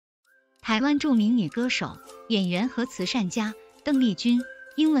台湾著名女歌手、演员和慈善家邓丽君，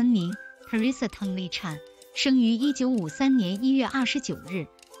英文名 Teresa Teng Li-Chun， 生于1953年1月29日，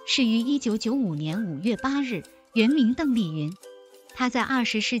逝于1995年5月8日，原名邓丽云。她在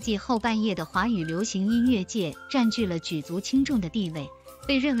20世纪后半叶的华语流行音乐界占据了举足轻重的地位，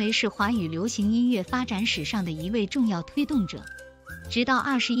被认为是华语流行音乐发展史上的一位重要推动者。直到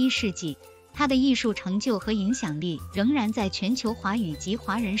21世纪，她的艺术成就和影响力仍然在全球华语及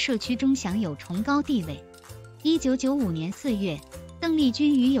华人社区中享有崇高地位。1995年4月，邓丽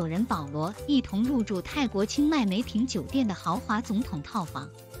君与友人保罗一同入住泰国清迈梅品酒店的豪华总统套房。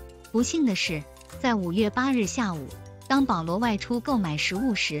不幸的是，在5月8日下午，当保罗外出购买食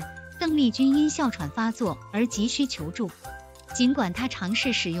物时，邓丽君因哮喘发作而急需求助。尽管她尝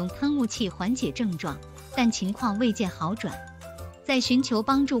试使用喷雾器缓解症状，但情况未见好转。在寻求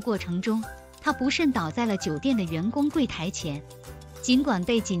帮助过程中，她不慎倒在了酒店的员工柜台前。尽管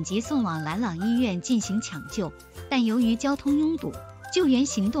被紧急送往兰朗医院进行抢救，但由于交通拥堵，救援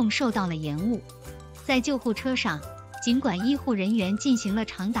行动受到了延误。在救护车上，尽管医护人员进行了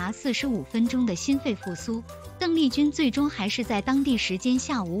长达45分钟的心肺复苏，邓丽君最终还是在当地时间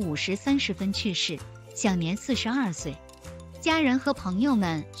下午5时30分去世，享年42岁。家人和朋友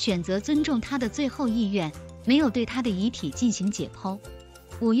们选择尊重她的最后意愿，没有对她的遗体进行解剖。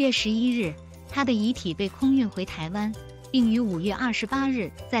5月11日，她的遗体被空运回台湾，并于5月28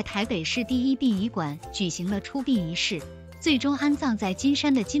日在台北市第一殡仪馆举行了出殡仪式，最终安葬在金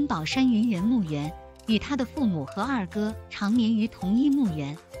山的金宝山云园墓园，与他的父母和二哥长眠于同一墓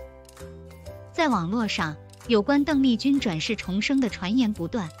园。在网络上，有关邓丽君转世重生的传言不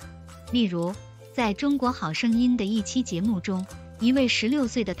断，例如在中国好声音的一期节目中，一位16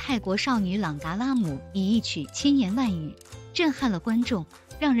岁的泰国少女朗格拉姆以一曲千言万语震撼了观众，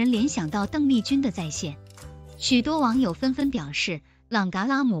让人联想到邓丽君的再现。许多网友纷纷表示，朗格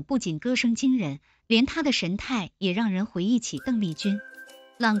拉姆不仅歌声惊人，连她的神态也让人回忆起邓丽君。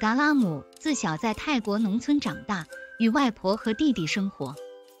朗格拉姆自小在泰国农村长大，与外婆和弟弟生活。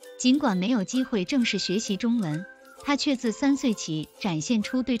尽管没有机会正式学习中文，她却自3岁起展现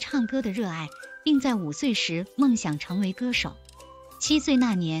出对唱歌的热爱，并在5岁时梦想成为歌手。7岁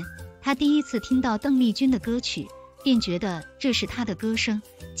那年，她第一次听到邓丽君的歌曲，便觉得这是她的歌声，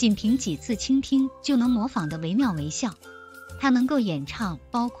仅凭几次倾听就能模仿得惟妙惟肖。她能够演唱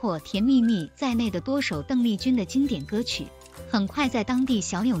包括《甜蜜蜜》在内的多首邓丽君的经典歌曲，很快在当地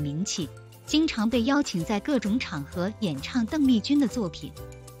小有名气，经常被邀请在各种场合演唱邓丽君的作品。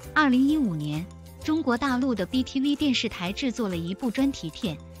2015年，中国大陆的 BTV 电视台制作了一部专题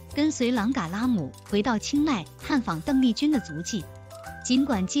片，跟随朗格拉姆回到清迈探访邓丽君的足迹。尽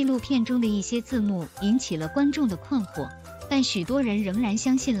管纪录片中的一些字幕引起了观众的困惑，但许多人仍然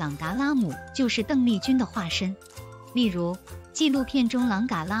相信朗格拉姆就是邓丽君的化身。例如，纪录片中朗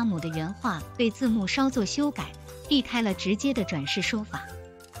格拉姆的原话被字幕稍作修改，避开了直接的转世说法。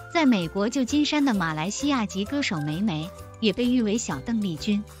在美国旧金山的马来西亚籍歌手梅梅也被誉为小邓丽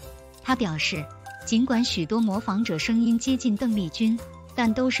君。她表示，尽管许多模仿者声音接近邓丽君，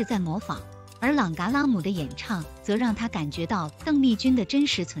但都是在模仿，而朗格拉姆的演唱则让她感觉到邓丽君的真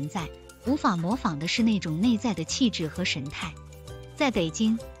实存在，无法模仿的是那种内在的气质和神态。在北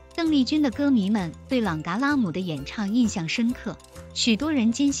京，邓丽君的歌迷们对朗格拉姆的演唱印象深刻，许多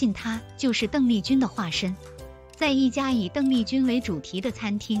人坚信她就是邓丽君的化身。在一家以邓丽君为主题的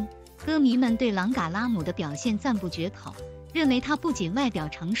餐厅，歌迷们对朗格拉姆的表现赞不绝口，认为她不仅外表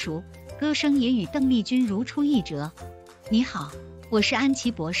成熟，歌声也与邓丽君如出一辙。你好，我是安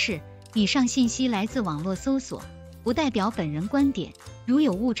琪博士，以上信息来自网络搜索，不代表本人观点，如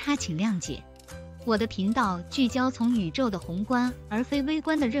有误差请谅解。我的频道聚焦从宇宙的宏观而非微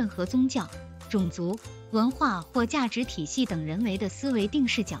观的任何宗教、种族、文化或价值体系等人为的思维定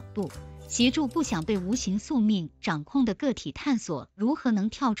式角度，协助不想被无形宿命掌控的个体探索如何能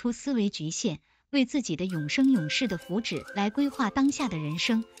跳出思维局限，为自己的永生永世的福祉来规划当下的人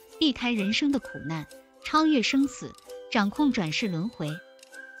生，避开人生的苦难，超越生死，掌控转世轮回。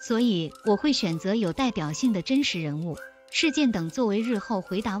所以我会选择有代表性的真实人物、事件等作为日后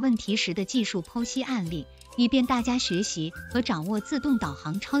回答问题时的技术剖析案例，以便大家学习和掌握自动导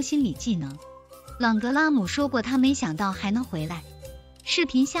航超心理技能。朗格拉姆说过他没想到还能回来。视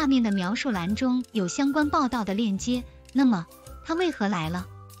频下面的描述栏中有相关报道的链接。那么他为何来了？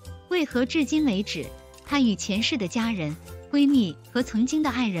为何至今为止，他与前世的家人、闺蜜和曾经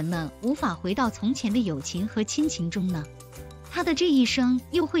的爱人们无法回到从前的友情和亲情中呢？他的这一生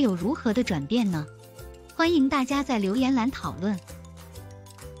又会有如何的转变呢？欢迎大家在留言栏讨论。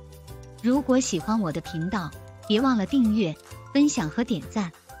如果喜欢我的频道，别忘了订阅、分享和点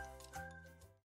赞。